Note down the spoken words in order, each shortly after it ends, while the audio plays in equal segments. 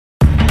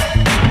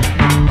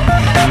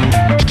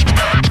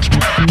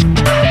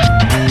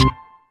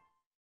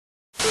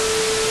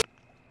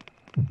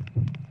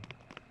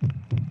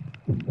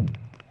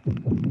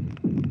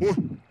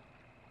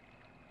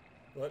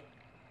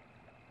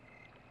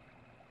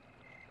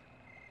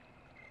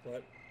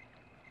What?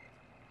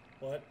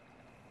 What?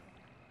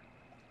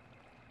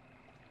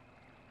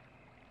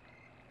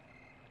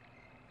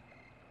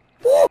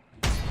 Oh!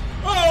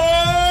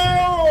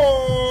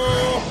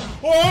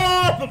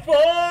 What the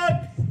fuck?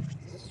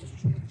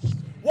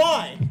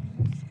 Why?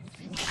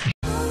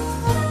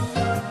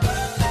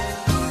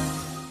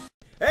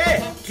 Hey,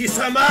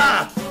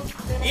 Kisama!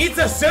 Eat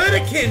a soda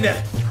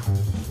kinder!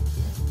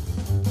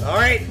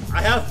 Alright,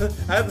 I have the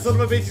son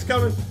of a bitch is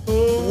coming.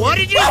 Oh. What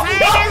did you say?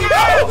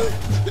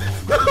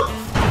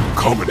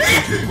 Coming.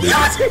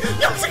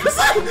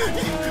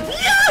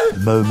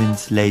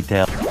 Moments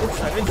later.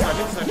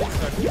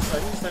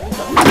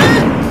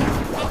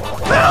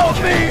 Help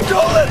me!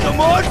 Don't let the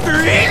monster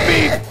eat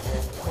me!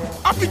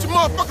 I'll beat your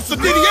motherfucking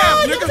Sadiddy ass,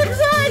 nigga!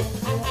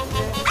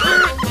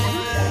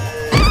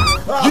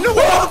 You know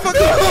what,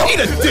 motherfucker? Eat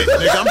a dick,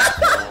 nigga!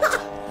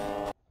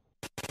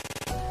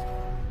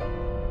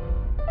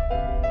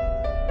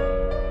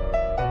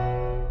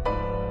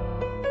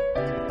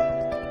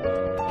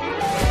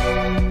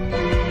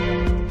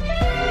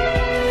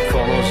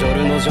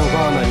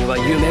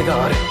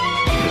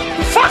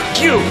 Fuck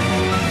you!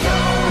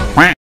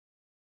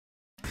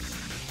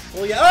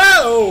 Well, yeah.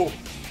 Oh!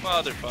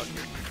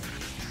 Motherfucker.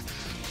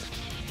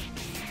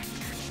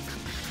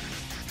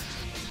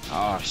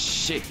 Oh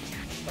shit.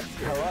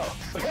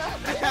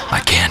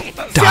 I can't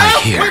die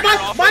here.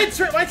 Wait,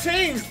 my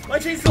chains! My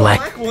chains Black.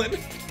 black one.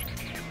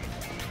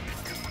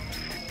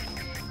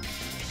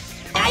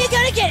 Now you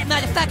gonna get it,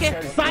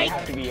 motherfucker! Fight!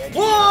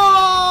 Whoa!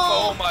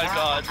 Oh my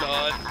god,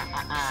 Don.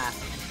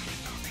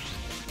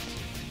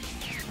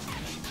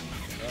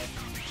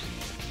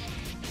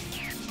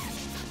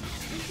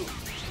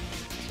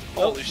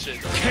 Holy shit.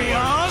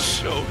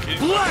 Chaos! Choking.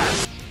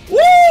 Blast!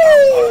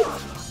 Woo!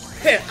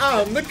 Hey,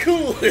 I'm the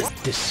coolest.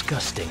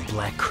 Disgusting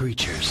black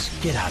creatures.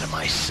 Get out of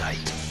my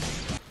sight.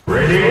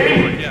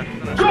 Ready? Yeah.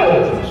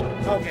 Go!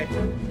 Okay.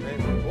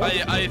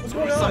 I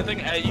threw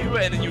something at you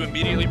and then you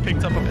immediately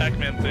picked up a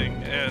Pac-Man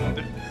thing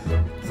and...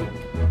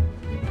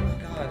 Oh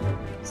god.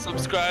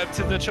 Subscribe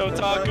to the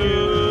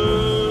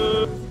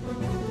Chotakus!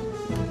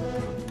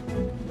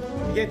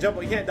 You can't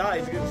jump, you can't die.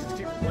 You can just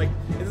keep, like,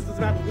 this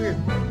map is weird.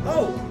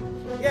 Oh!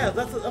 Yeah,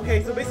 that's,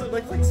 okay, so basically,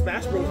 like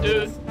Smash Bros.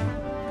 Dude.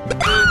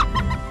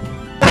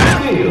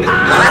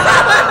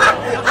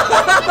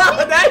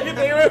 That you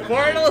think we're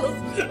portals?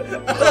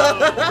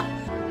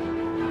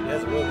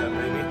 That's real gun,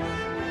 baby.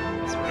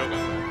 It's a real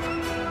gun.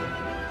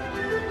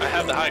 I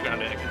have the high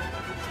ground egg.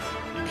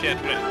 You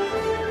can't win.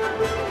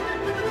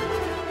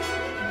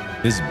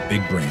 This is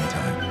big brain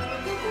time.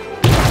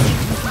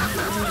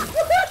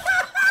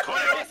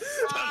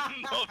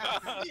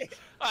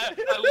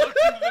 I looked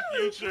into the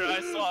future, I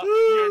saw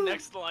your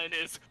next line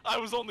is, I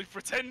was only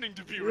pretending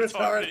to be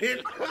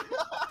retarded.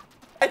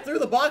 I threw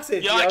the box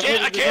in. Yeah, I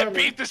can't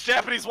beat this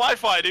Japanese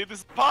Wi-Fi, dude. This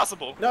is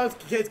impossible. No,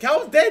 it's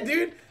Cal's dead,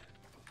 dude.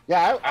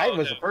 Yeah, I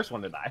was the first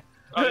one to die.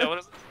 Oh yeah, what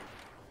is it?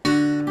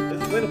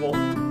 This is winnable.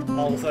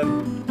 All of a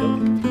sudden.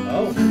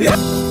 Oh.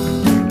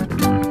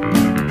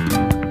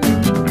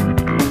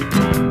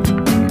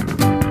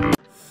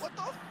 What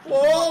the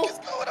Whoa! fuck is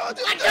going on,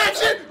 dude? I got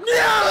you!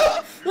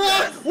 No!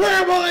 Where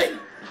am I?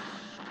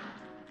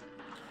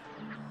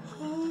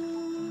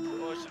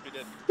 Oh, I should be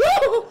dead.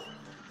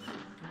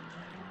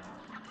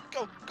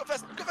 Go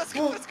fast, go fast,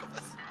 go fast, go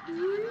fast.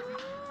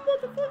 What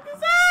the fuck is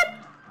that?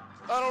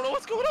 I don't know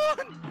what's going on.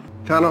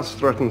 Thanos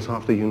threatens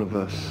half the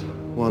universe.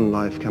 One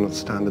life cannot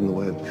stand in the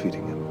way of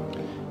defeating him.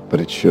 But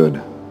it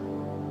should.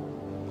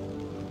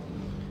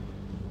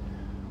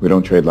 We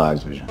don't trade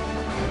lives, Vision.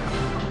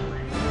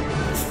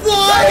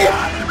 Fly!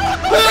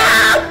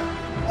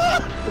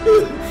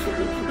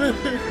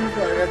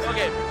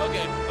 Okay.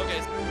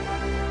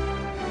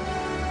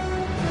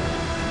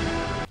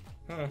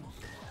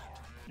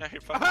 Yeah,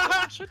 you're fine.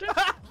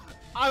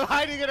 I'm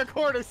hiding in a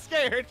corner,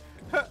 scared.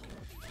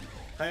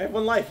 I have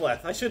one life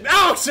left. I should.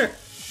 Oh, sir!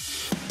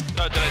 Did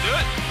I do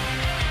it?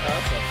 Oh,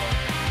 that's not fun.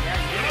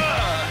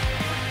 Yeah.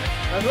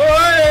 I'm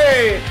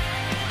away!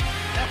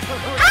 That's the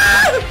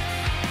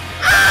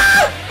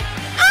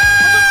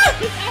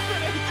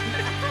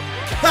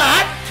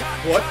Hot!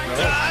 What?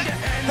 No.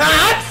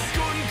 Hot!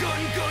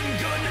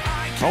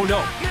 Oh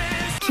no.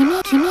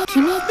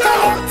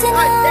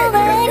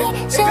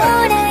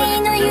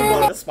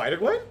 A spider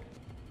Gwen?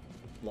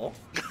 Lol.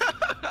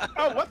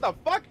 Oh, what the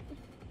fuck?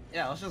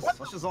 Yeah, let's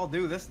just all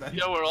do this then.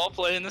 Yeah, we're all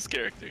playing this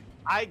character.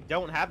 I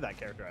don't have that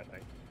character, I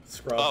think.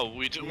 Scrub. Oh,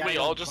 we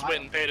all just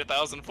went and paid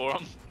 1,000 for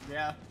them.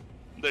 Yeah.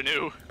 They're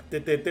new.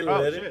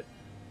 Oh shit.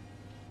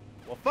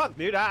 Well, fuck,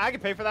 dude. I can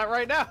pay for that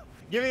right now.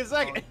 Give me a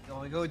second.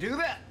 Go do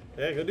that.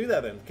 Yeah, go do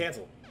that then.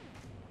 Cancel.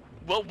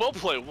 Well, we'll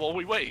play while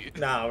we wait.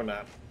 No, we're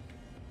not.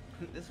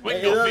 We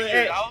can go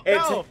figure it out.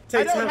 No,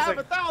 I don't have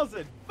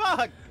 1,000.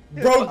 Fuck.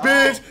 Broke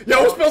bitch!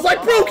 Yo, it smells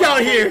like broke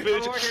out here!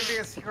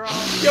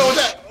 Yo,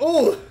 that.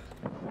 Oh!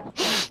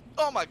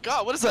 Oh my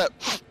god, what is that?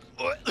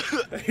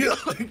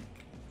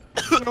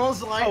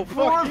 Smells like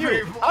poor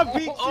people. I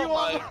beat you Oh on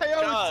my my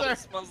own, god, sir. it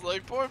smells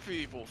like poor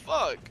people.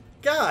 Fuck.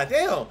 God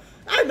damn!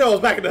 I know I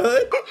was back in the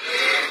hood.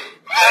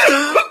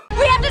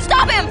 We have to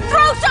stop him!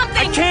 Throw something!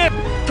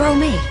 can't. Throw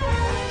me.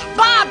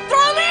 Bob,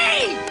 throw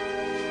me!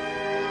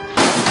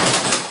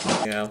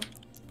 Yeah.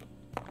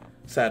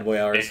 Sad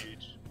boy hours.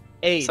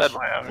 Age. Said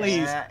my hours.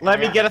 Please, Yeah, let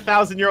me yeah. get a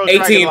 1,000-year-old 18.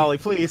 dragon lolly,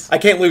 please. I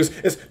can't lose.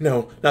 It's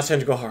no, not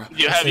Sanji Gohara.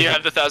 You have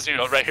the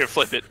 1,000-year-old right here.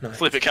 Flip it.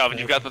 Flip it, Calvin.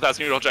 You've got the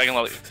 1,000-year-old dragon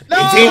lolly.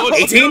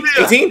 18?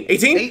 18?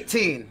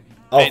 18.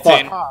 Oh,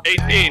 18. fuck.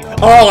 18.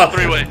 Oh,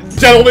 3 ways.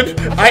 Gentlemen,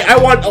 I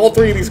want all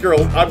 3 of these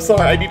girls. I'm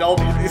sorry, I need all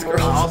of these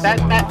girls.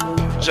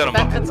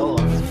 Gentlemen. That's a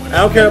lot. I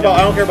don't care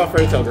about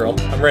Fairy Tail Girl.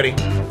 I'm ready.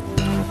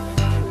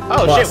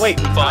 Oh, Bus. shit, wait.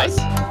 Bus.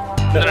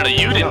 No,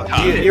 you didn't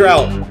tie. You're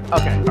out.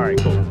 Okay,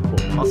 alright,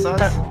 cool. Also,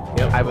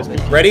 Yep. I was...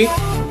 Ready?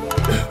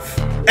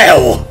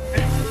 L.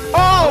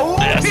 oh,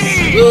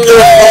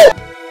 Yes.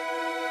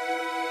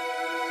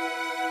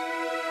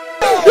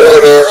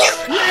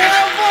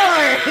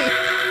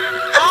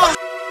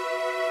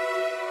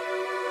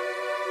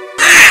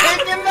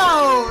 taking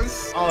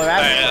those. Oh,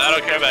 Alright, I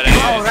don't care about it.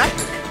 Oh,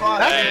 that's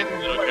fun. I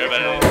don't care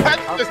about it.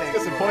 That's just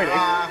disappointing.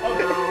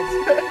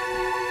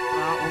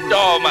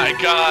 Oh my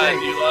god,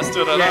 you lost to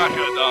the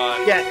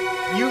Kurocon-Dondre. Yeah,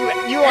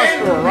 you lost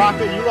to a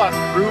rocket, you lost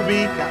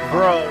Ruby,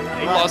 bro.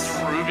 You lost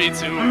Ruby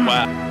too.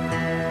 Wow.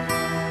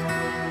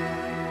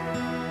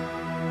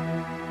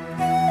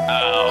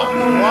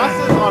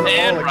 Losses on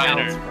And all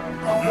Ryder. accounts,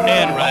 bro.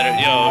 And Ryder,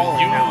 yo,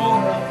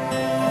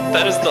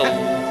 that is the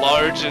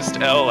largest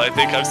L I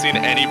think I've seen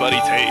anybody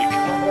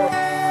take.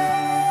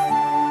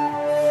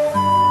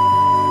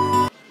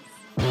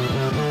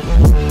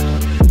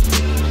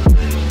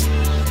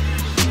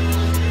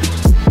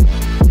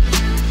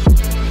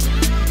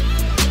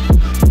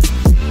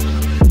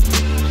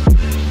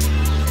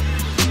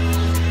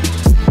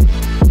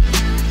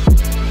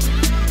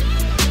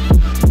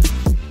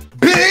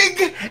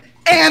 Big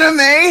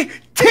anime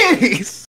titties.